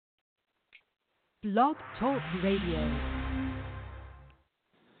Blog Talk Radio.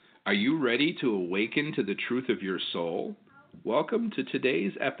 Are you ready to awaken to the truth of your soul? Welcome to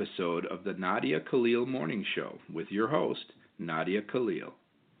today's episode of the Nadia Khalil Morning Show with your host, Nadia Khalil.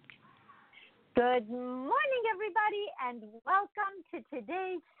 Good morning, everybody, and welcome to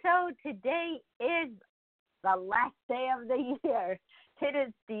today's show. Today is the last day of the year. It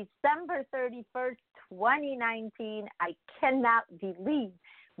is December 31st, 2019. I cannot believe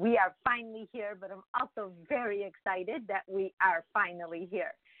we are finally here, but I'm also very excited that we are finally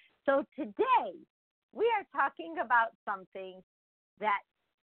here. So today, we are talking about something that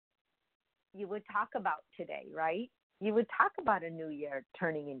you would talk about today, right? You would talk about a new year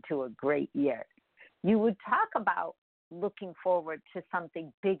turning into a great year. You would talk about looking forward to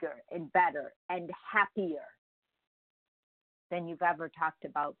something bigger and better and happier than you've ever talked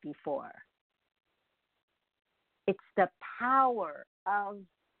about before. It's the power of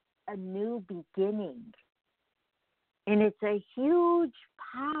a new beginning. And it's a huge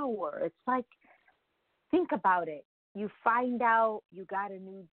power. It's like, think about it. You find out you got a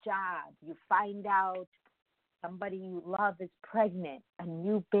new job. You find out somebody you love is pregnant, a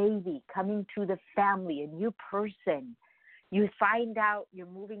new baby coming to the family, a new person. You find out you're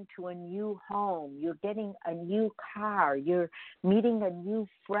moving to a new home. You're getting a new car. You're meeting a new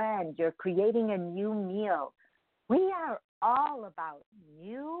friend. You're creating a new meal. We are all about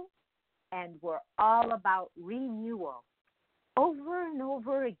new, and we're all about renewal. Over and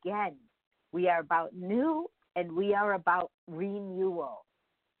over again, we are about new and we are about renewal.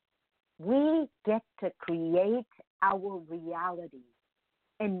 We get to create our reality.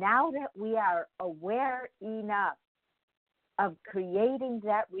 And now that we are aware enough of creating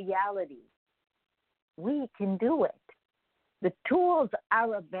that reality, we can do it. The tools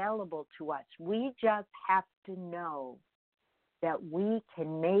are available to us. We just have to know that we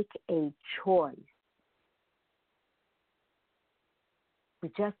can make a choice.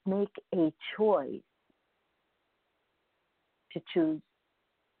 We just make a choice to choose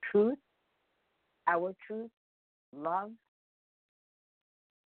truth, our truth, love,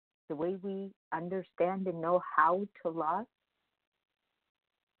 the way we understand and know how to love,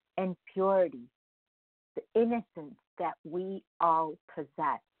 and purity, the innocence that we all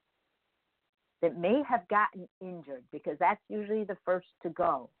possess, that may have gotten injured, because that's usually the first to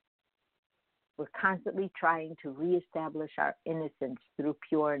go. We're constantly trying to reestablish our innocence through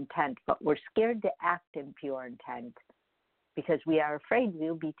pure intent, but we're scared to act in pure intent because we are afraid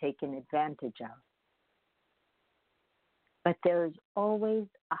we'll be taken advantage of. But there is always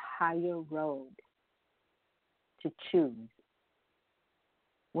a higher road to choose.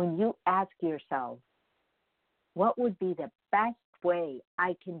 When you ask yourself, what would be the best way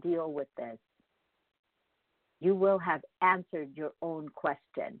I can deal with this? You will have answered your own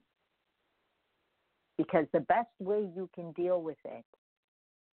question. Because the best way you can deal with it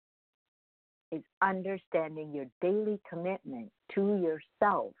is understanding your daily commitment to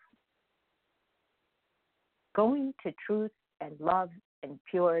yourself. Going to truth and love and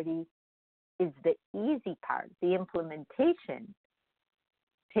purity is the easy part. The implementation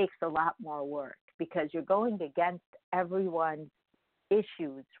takes a lot more work because you're going against everyone's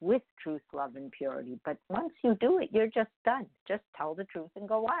issues with truth, love, and purity. But once you do it, you're just done. Just tell the truth and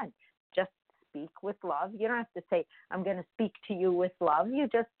go on. Just speak with love. You don't have to say, I'm going to speak to you with love. You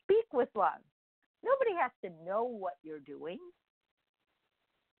just speak with love. Nobody has to know what you're doing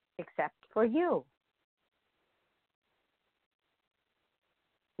except for you.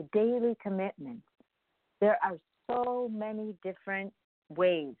 The daily commitments. There are so many different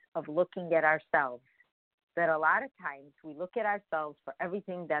ways of looking at ourselves that a lot of times we look at ourselves for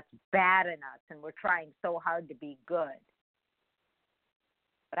everything that's bad in us and we're trying so hard to be good.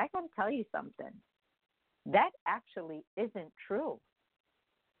 But I got to tell you something. That actually isn't true.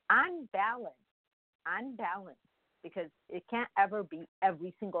 On balance, because it can't ever be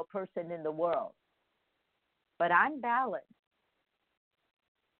every single person in the world. But on balance,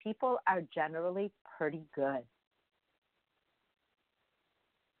 people are generally pretty good.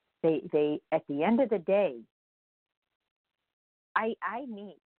 They at the end of the day, I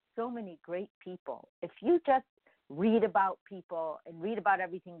meet so many great people. If you just read about people and read about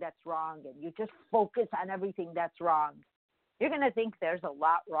everything that's wrong and you just focus on everything that's wrong, you're going to think there's a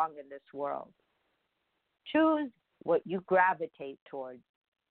lot wrong in this world. Choose what you gravitate towards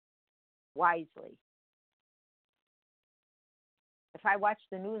wisely. If I watch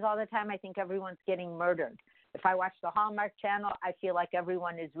the news all the time, I think everyone's getting murdered. If I watch the Hallmark Channel, I feel like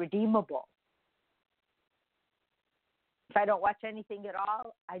everyone is redeemable. If I don't watch anything at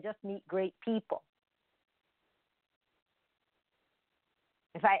all, I just meet great people.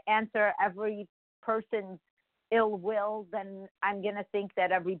 If I answer every person's ill will, then I'm going to think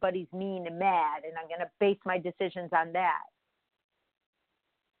that everybody's mean and mad, and I'm going to base my decisions on that.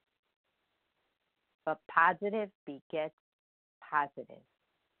 But positive begets positive.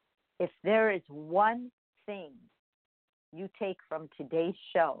 If there is one thing you take from today's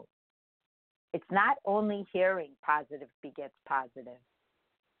show, it's not only hearing positive begets positive.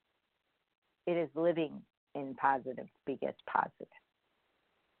 It is living in positive begets positive.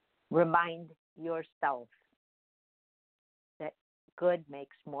 Remind yourself that good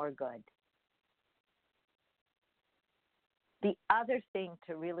makes more good. The other thing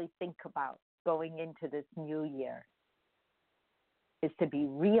to really think about going into this new year is to be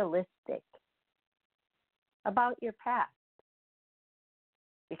realistic about your past.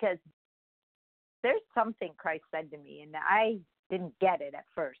 Because there's something Christ said to me, and I didn't get it at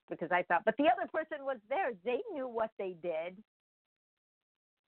first because I thought, but the other person was there. They knew what they did.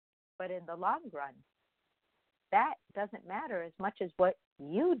 But in the long run, that doesn't matter as much as what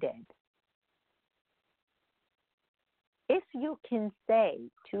you did. If you can say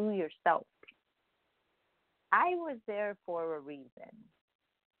to yourself, I was there for a reason.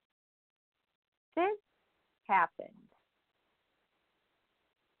 This happened.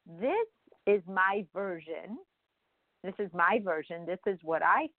 This is my version. This is my version. This is what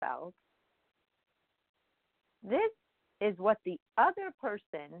I felt. This is what the other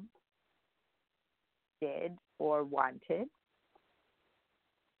person did or wanted.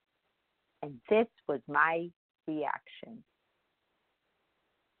 And this was my reaction.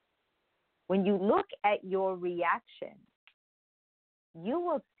 When you look at your reaction, you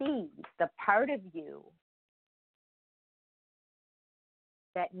will see the part of you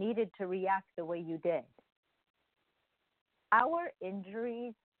that needed to react the way you did. Our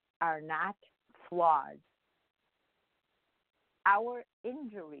injuries are not flaws. Our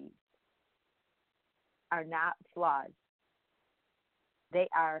injuries are not flaws. They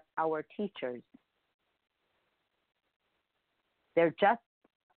are our teachers. They're just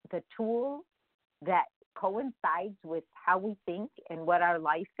the tool that coincides with how we think and what our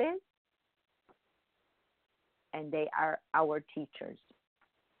life is, and they are our teachers.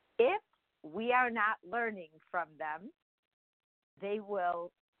 If we are not learning from them, they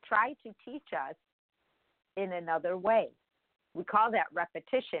will try to teach us in another way. We call that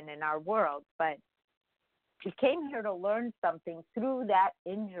repetition in our world, but we came here to learn something through that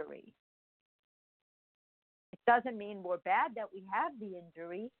injury. It doesn't mean we're bad that we have the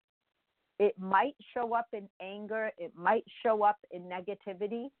injury. It might show up in anger. It might show up in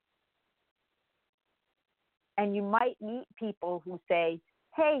negativity. And you might meet people who say,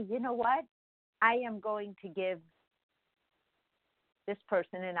 hey, you know what? I am going to give this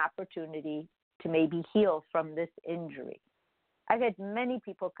person an opportunity to maybe heal from this injury. I've had many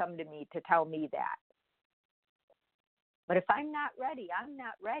people come to me to tell me that. But if I'm not ready, I'm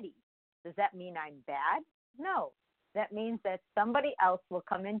not ready. Does that mean I'm bad? No. That means that somebody else will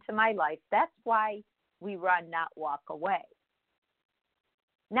come into my life. That's why we run, not walk away.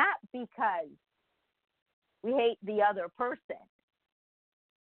 Not because we hate the other person.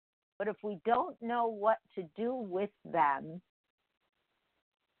 But if we don't know what to do with them,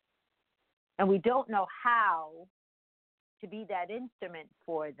 and we don't know how to be that instrument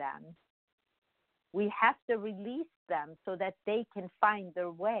for them, we have to release them so that they can find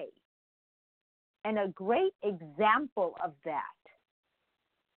their way. And a great example of that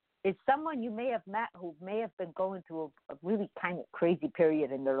is someone you may have met who may have been going through a really kind of crazy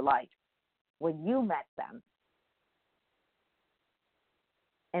period in their life when you met them.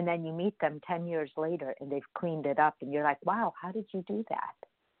 And then you meet them 10 years later and they've cleaned it up and you're like, wow, how did you do that?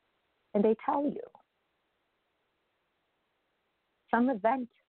 And they tell you. Some event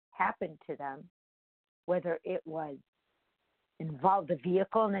happened to them, whether it was involved a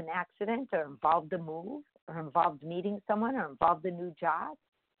vehicle in an accident or involved a move or involved meeting someone or involved a new job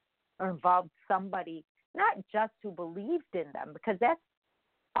or involved somebody, not just who believed in them, because that's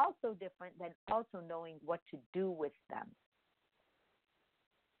also different than also knowing what to do with them.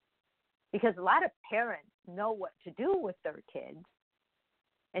 Because a lot of parents know what to do with their kids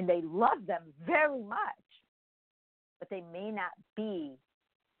and they love them very much, but they may not be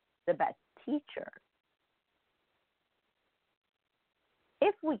the best teacher.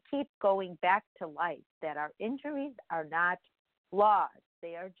 If we keep going back to life, that our injuries are not flaws,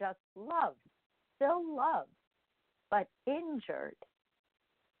 they are just love, still love, but injured,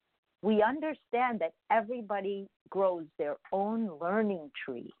 we understand that everybody grows their own learning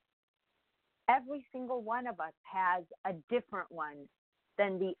tree. Every single one of us has a different one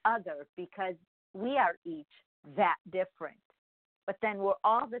than the other because we are each that different. but then we're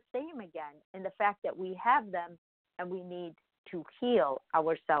all the same again in the fact that we have them and we need to heal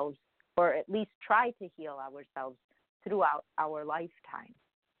ourselves, or at least try to heal ourselves throughout our lifetime.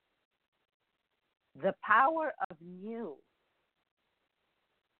 The power of new.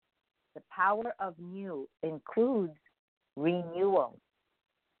 The power of new includes renewal,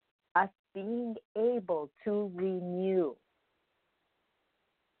 us being able to renew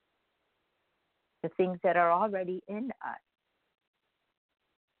the things that are already in us.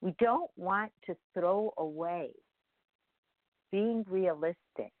 We don't want to throw away being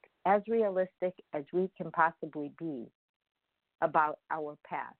realistic as we can possibly be about our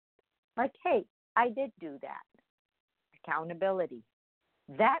past. Like, hey, I did do that. Accountability.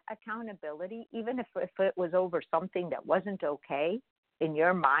 That accountability, even if it was over something that wasn't okay in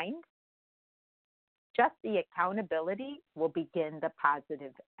your mind, just the accountability will begin the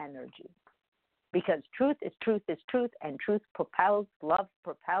positive energy. Because truth is truth is truth, and truth propels, love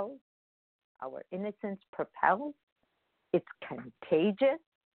propels, our innocence propels. It's contagious.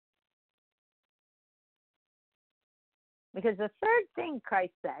 Because the third thing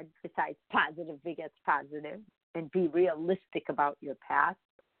Christ said, besides positive begets positive, and be realistic about your past,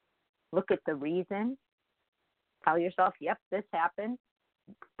 look at the reason, tell yourself, yep, this happened,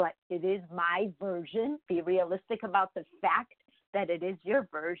 but it is my version. Be realistic about the fact that it is your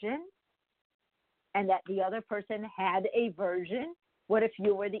version and that the other person had a version. What if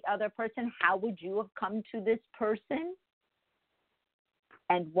you were the other person? How would you have come to this person?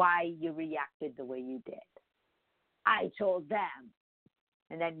 And why you reacted the way you did. I told them.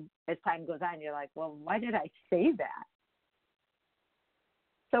 And then as time goes on, you're like, well, why did I say that?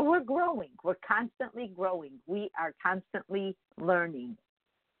 So we're growing. We're constantly growing. We are constantly learning.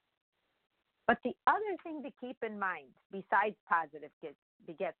 But the other thing to keep in mind, besides positive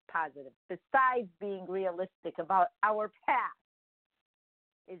begets positive, besides being realistic about our past,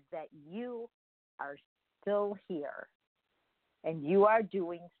 is that you are still here and you are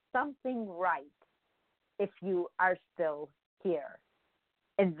doing something right if you are still here.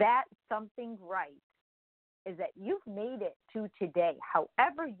 And that something right is that you've made it to today,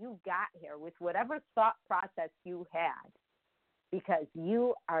 however you got here, with whatever thought process you had, because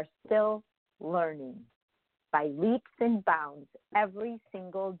you are still learning by leaps and bounds every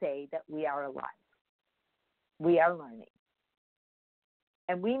single day that we are alive. We are learning.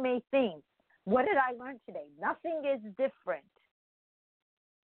 And we may think, what did I learn today? Nothing is different.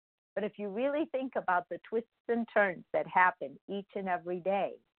 But if you really think about the twists and turns that happen each and every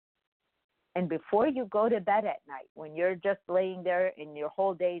day, and before you go to bed at night, when you're just laying there and your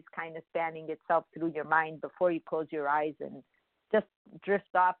whole day is kind of spanning itself through your mind before you close your eyes and just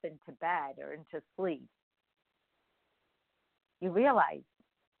drift off into bed or into sleep, you realize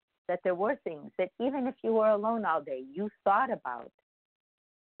that there were things that even if you were alone all day, you thought about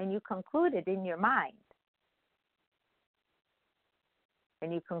and you concluded in your mind.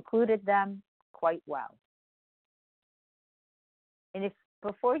 And you concluded them quite well. And if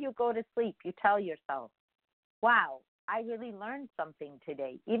before you go to sleep, you tell yourself, wow, I really learned something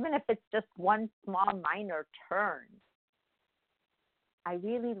today, even if it's just one small minor turn. I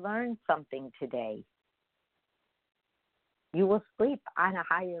really learned something today. You will sleep on a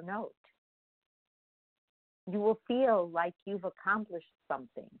higher note. You will feel like you've accomplished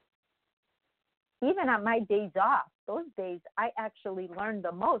something. Even on my days off, those days I actually learn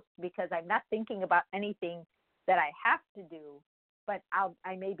the most because I'm not thinking about anything that I have to do, but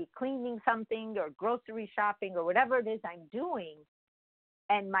I may be cleaning something or grocery shopping or whatever it is I'm doing,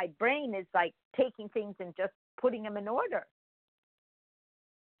 and my brain is like taking things and just putting them in order.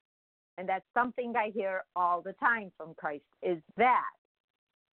 And that's something I hear all the time from Christ, is that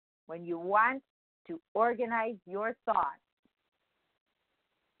when you want to organize your thoughts,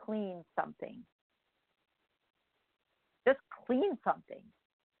 clean something. Just clean something,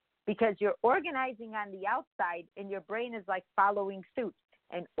 because you're organizing on the outside and your brain is like following suit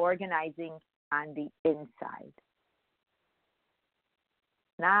and organizing on the inside.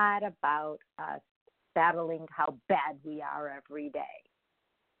 Not about us battling how bad we are every day.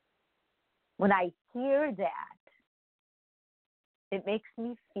 When I hear that, it makes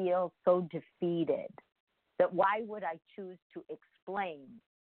me feel so defeated that why would I choose to explain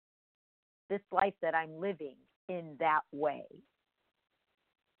this life that I'm living in that way?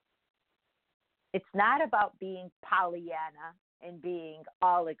 It's not about being Pollyanna and being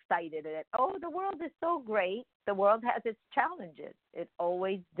all excited at, oh, the world is so great. The world has its challenges. It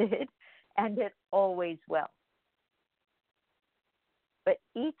always did, and it always will. But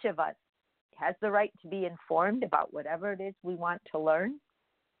each of us has the right to be informed about whatever it is we want to learn.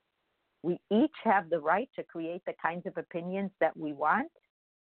 We each have the right to create the kinds of opinions that we want,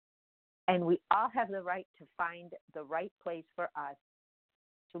 and we all have the right to find the right place for us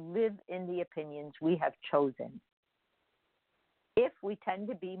to live in the opinions we have chosen. If we tend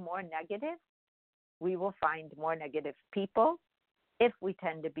to be more negative, we will find more negative people. If we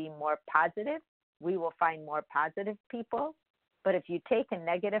tend to be more positive, we will find more positive people. But if you take a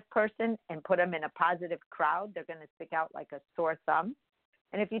negative person and put them in a positive crowd, they're going to stick out like a sore thumb.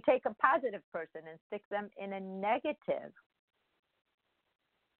 And if you take a positive person and stick them in a negative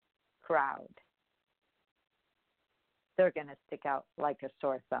crowd, they're going to stick out like a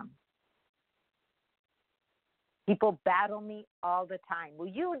sore thumb. People battle me all the time. Well,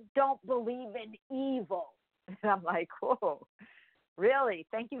 you don't believe in evil. And I'm like, whoa, really?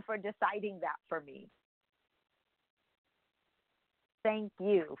 Thank you for deciding that for me. Thank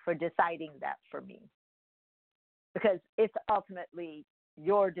you for deciding that for me. Because it's ultimately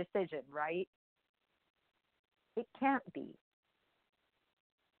your decision, right? It can't be.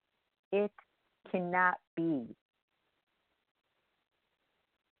 It cannot be.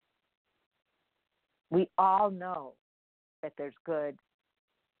 We all know that there's good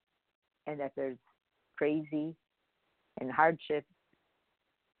and that there's crazy and hardship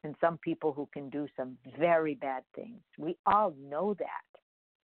and some people who can do some very bad things. We all know that.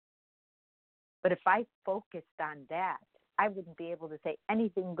 But if I focused on that, I wouldn't be able to say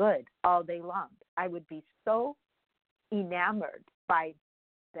anything good all day long. I would be so enamored by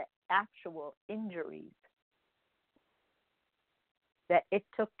the actual injuries that it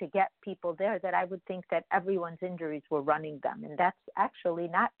took to get people there that I would think that everyone's injuries were running them. And that's actually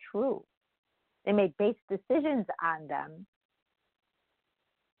not true. They made base decisions on them.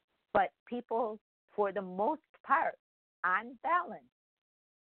 But people, for the most part, on balance,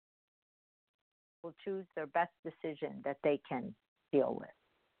 will choose their best decision that they can deal with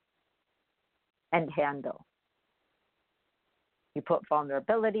and handle. You put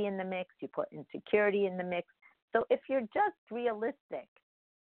vulnerability in the mix, you put insecurity in the mix. So if you're just realistic,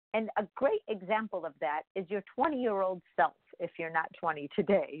 and a great example of that is your 20-year-old self, if you're not 20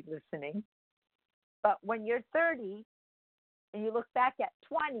 today listening. But when you're 30 and you look back at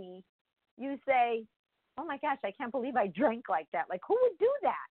 20, you say, oh my gosh, I can't believe I drank like that. Like, who would do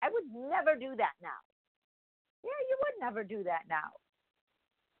that? I would never do that now. Yeah, you would never do that now.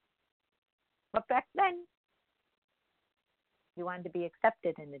 But back then, you wanted to be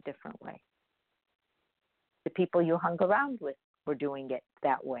accepted in a different way. The people you hung around with were doing it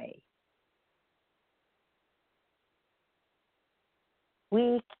that way.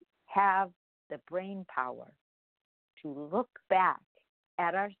 We have the brain power to look back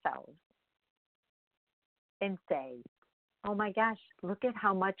at ourselves and say, oh my gosh, look at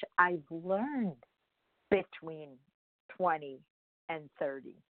how much I've learned between 20 and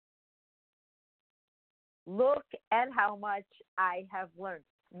 30. Look at how much I have learned.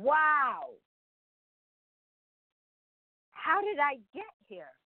 Wow! How did I get here?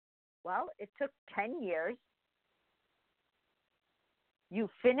 Well, it took 10 years. You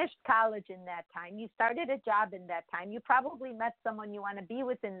finished college in that time. You started a job in that time. You probably met someone you want to be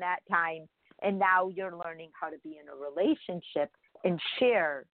with in that time. And now you're learning how to be in a relationship and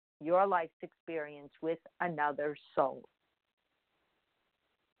share your life's experience with another soul.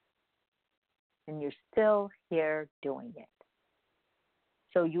 And you're still here doing it.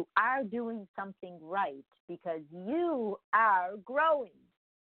 So you are doing something right because you are growing.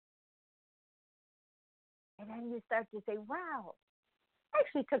 And then you start to say, wow, I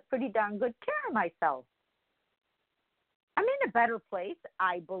actually took pretty darn good care of myself. I'm in a better place,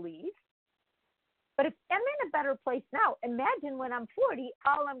 I believe. But if I'm in a better place now, imagine when I'm 40,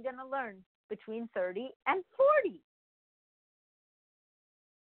 all I'm going to learn between 30 and 40.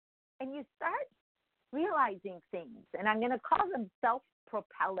 And you start realizing things, and I'm going to call them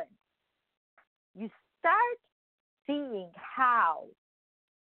self-propellant. You start seeing how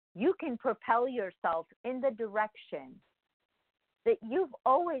you can propel yourself in the direction that you've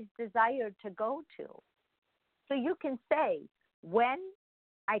always desired to go to. So you can say, when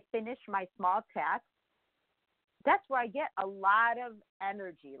I finish my small task, that's where I get a lot of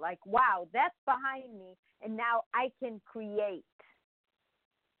energy. Like, wow, that's behind me, and now I can create.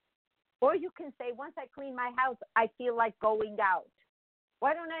 Or you can say, once I clean my house, I feel like going out.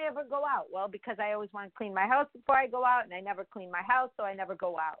 Why don't I ever go out? Well, because I always want to clean my house before I go out, and I never clean my house, so I never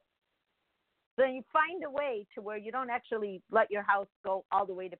go out. So you find a way to where you don't actually let your house go all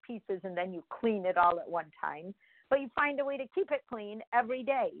the way to pieces and then you clean it all at one time, but you find a way to keep it clean every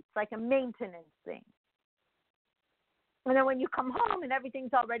day. It's like a maintenance thing. And then when you come home and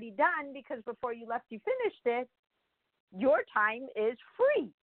everything's already done because before you left you finished it, your time is free.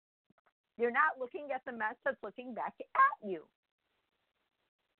 You're not looking at the mess that's looking back at you.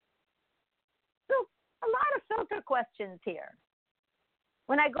 So a lot of filter questions here.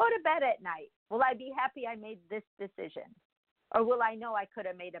 When I go to bed at night, will I be happy I made this decision? Or will I know I could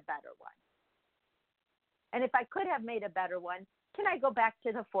have made a better one? And if I could have made a better one, can I go back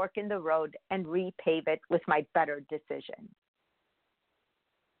to the fork in the road and repave it with my better decision?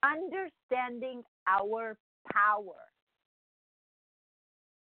 Understanding our power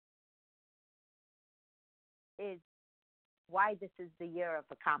is why this is the year of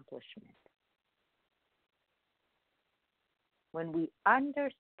accomplishment. When we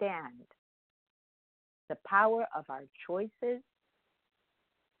understand the power of our choices, the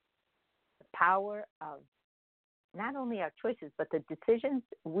power of not only our choices, but the decisions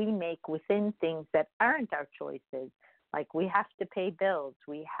we make within things that aren't our choices, like we have to pay bills,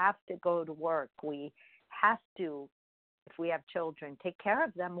 we have to go to work, we have to, if we have children, take care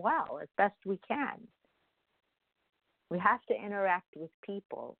of them well as best we can. We have to interact with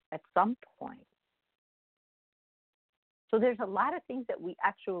people at some point. So there's a lot of things that we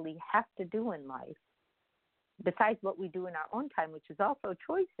actually have to do in life, besides what we do in our own time, which is also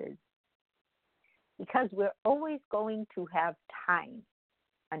choices, because we're always going to have time.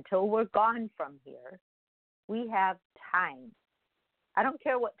 Until we're gone from here, we have time. I don't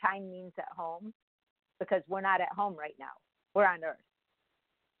care what time means at home, because we're not at home right now. We're on Earth.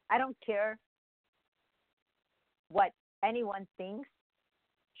 I don't care what anyone thinks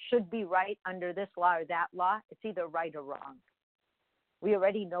should be right under this law or that law. It's either right or wrong. We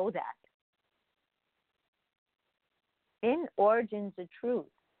already know that. In origins of truth.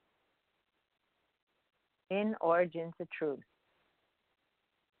 In origins of truth.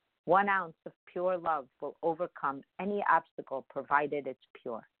 1 ounce of pure love will overcome any obstacle, provided it's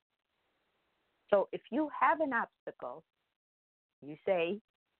pure. So if you have an obstacle, you say,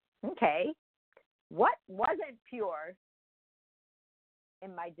 okay, what wasn't pure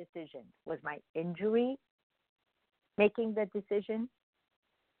in my decision? Was my injury making the decision?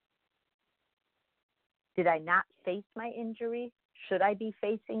 Did I not face my injury? Should I be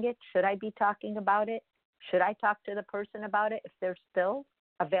facing it? Should I be talking about it? Should I talk to the person about it if they're still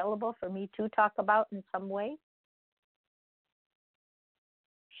available for me to talk about in some way?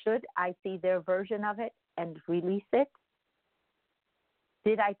 Should I see their version of it and release it?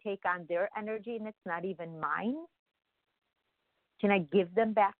 Did I take on their energy and it's not even mine? Can I give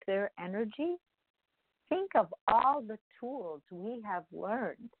them back their energy? Think of all the tools we have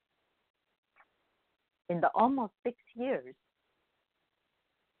learned in the almost 6 years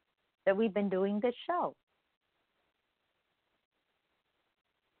that we've been doing this show.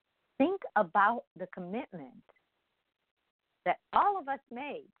 Think about the commitment that all of us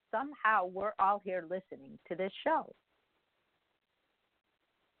made. Somehow we're all here listening to this show.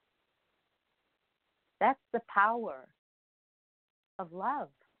 That's the power of love,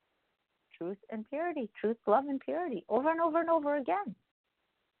 truth and purity, truth, love, and purity, over and over and over again.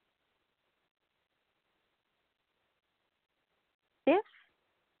 If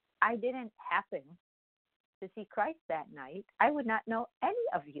I didn't happen to see Christ that night, I would not know any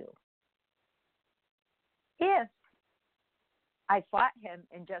of you. If I fought him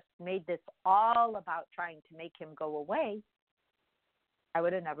and just made this all about trying to make him go away, I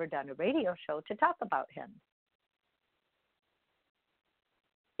would have never done a radio show to talk about him.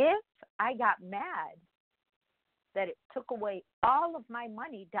 If I got mad that it took away all of my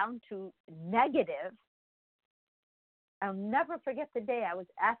money down to negative, I'll never forget the day I was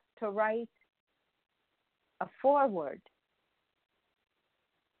asked to write a foreword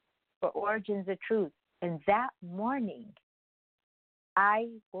for Origins of Truth. And that morning, I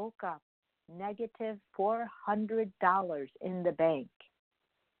woke up negative $400 in the bank.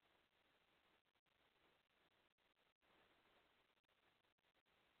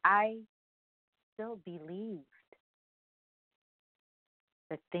 I still believed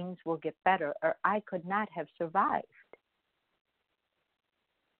that things will get better, or I could not have survived.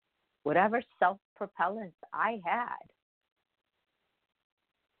 Whatever self-propellants I had,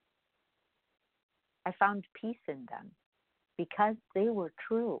 I found peace in them because they were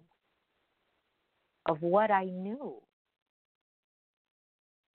true of what I knew.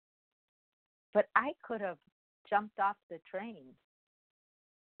 But I could have jumped off the train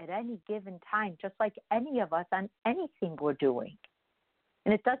at any given time, just like any of us on anything we're doing.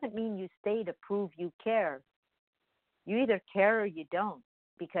 And it doesn't mean you stay to prove you care. You either care or you don't,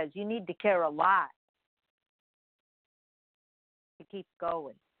 because you need to care a lot to keep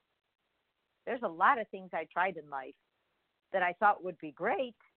going. There's a lot of things I tried in life that I thought would be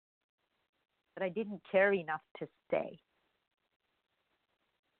great, but I didn't care enough to stay.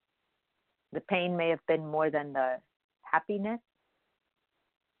 The pain may have been more than the happiness,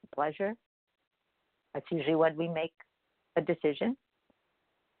 the pleasure. That's usually when we make a decision.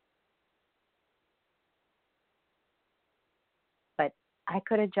 But I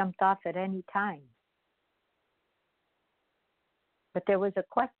could have jumped off at any time. But there was a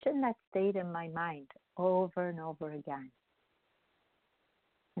question that stayed in my mind over and over again.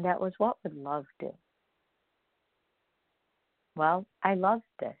 And that was, what would love do? Well, I loved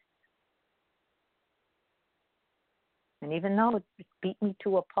this. And even though it beat me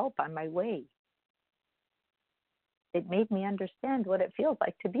to a pulp on my way, it made me understand what it feels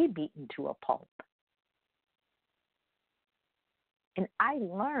like to be beaten to a pulp. And I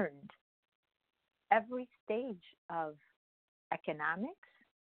learned every stage of economics,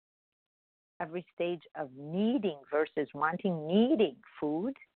 every stage of needing versus needing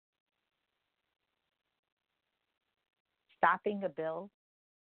food, stopping a bill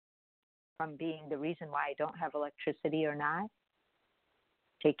from being the reason why I don't have electricity or not,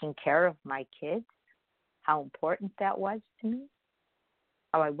 taking care of my kids, how important that was to me,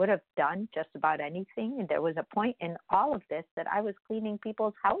 how I would have done just about anything. And there was a point in all of this that I was cleaning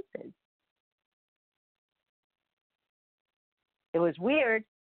people's houses. It was weird,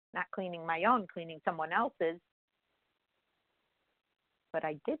 not cleaning my own, cleaning someone else's, but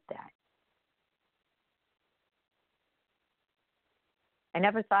I did that. I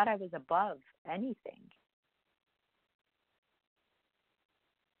never thought I was above anything.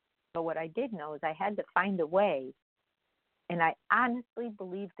 But what I did know is I had to find a way, and I honestly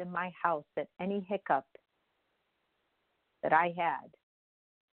believed in my house that any hiccup that I had,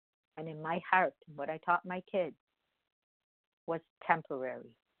 and in my heart, what I taught my kids, was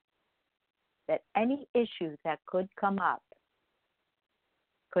temporary. That any issue that could come up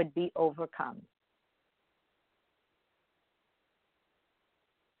could be overcome.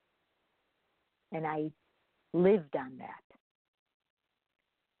 And I lived on that.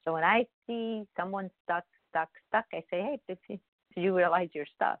 So when I see someone stuck, I say, hey, did you realize you're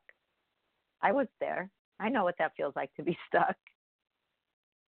stuck? I was there. I know what that feels like to be stuck.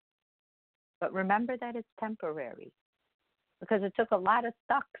 But remember that it's temporary, because it took a lot of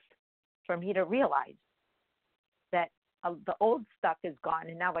stucks for me to realize that the old stuck is gone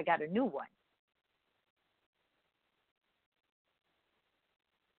and now I got a new one.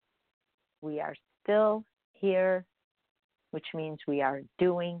 We are still here, which means we are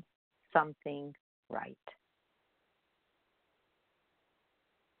doing something right.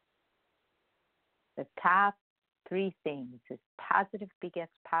 The top 3 things is positive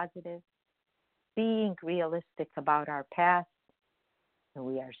begets positive, being realistic about our past, and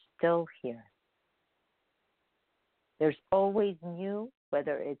we are still here. There's always new,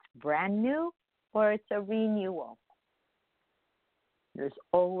 whether it's brand new or it's a renewal. There's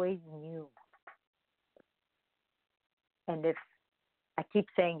always new. And if I keep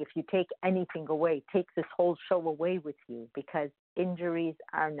saying, if you take anything away, take this whole show away with you, because injuries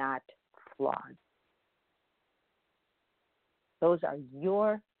are not flaws. Those are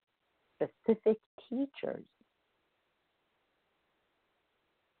your specific teachers.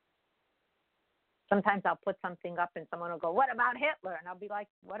 Sometimes I'll put something up and someone will go, what about Hitler? And I'll be like,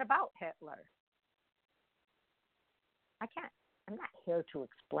 what about Hitler? I'm not here to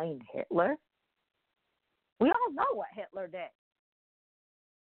explain Hitler. We all know what Hitler did.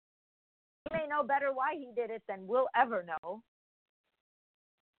 He may know better why he did it than we'll ever know.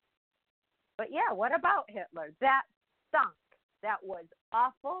 But yeah, what about Hitler? That stunk. That was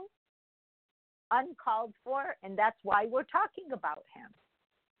awful, uncalled for, and that's why we're talking about him.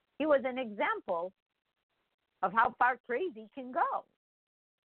 He was an example of how far crazy can go.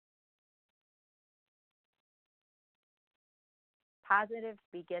 Positive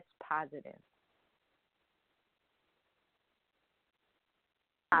begets positive.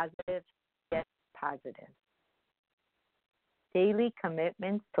 Positive begets positive. Daily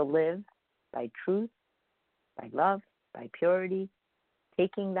commitments to live by truth, by love, by purity,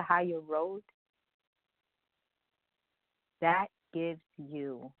 taking the higher road, that gives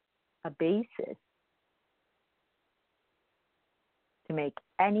you a basis to make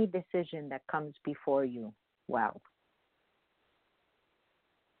any decision that comes before you well.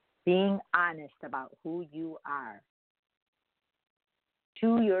 Being honest about who you are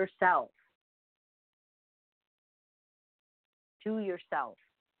to yourself. To yourself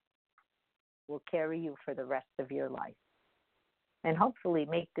will carry you for the rest of your life. And hopefully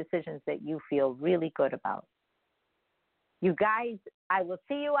make decisions that you feel really good about. You guys, I will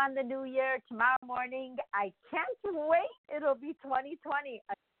see you on the new year tomorrow morning. I can't wait. It'll be 2020,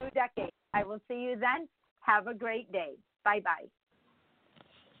 a new decade. I will see you then. Have a great day. Bye-bye.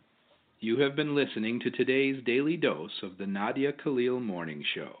 You have been listening to today's daily dose of the Nadia Khalil Morning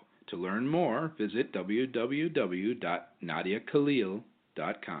Show. To learn more, visit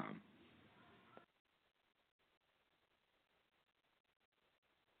www.nadiakhalil.com.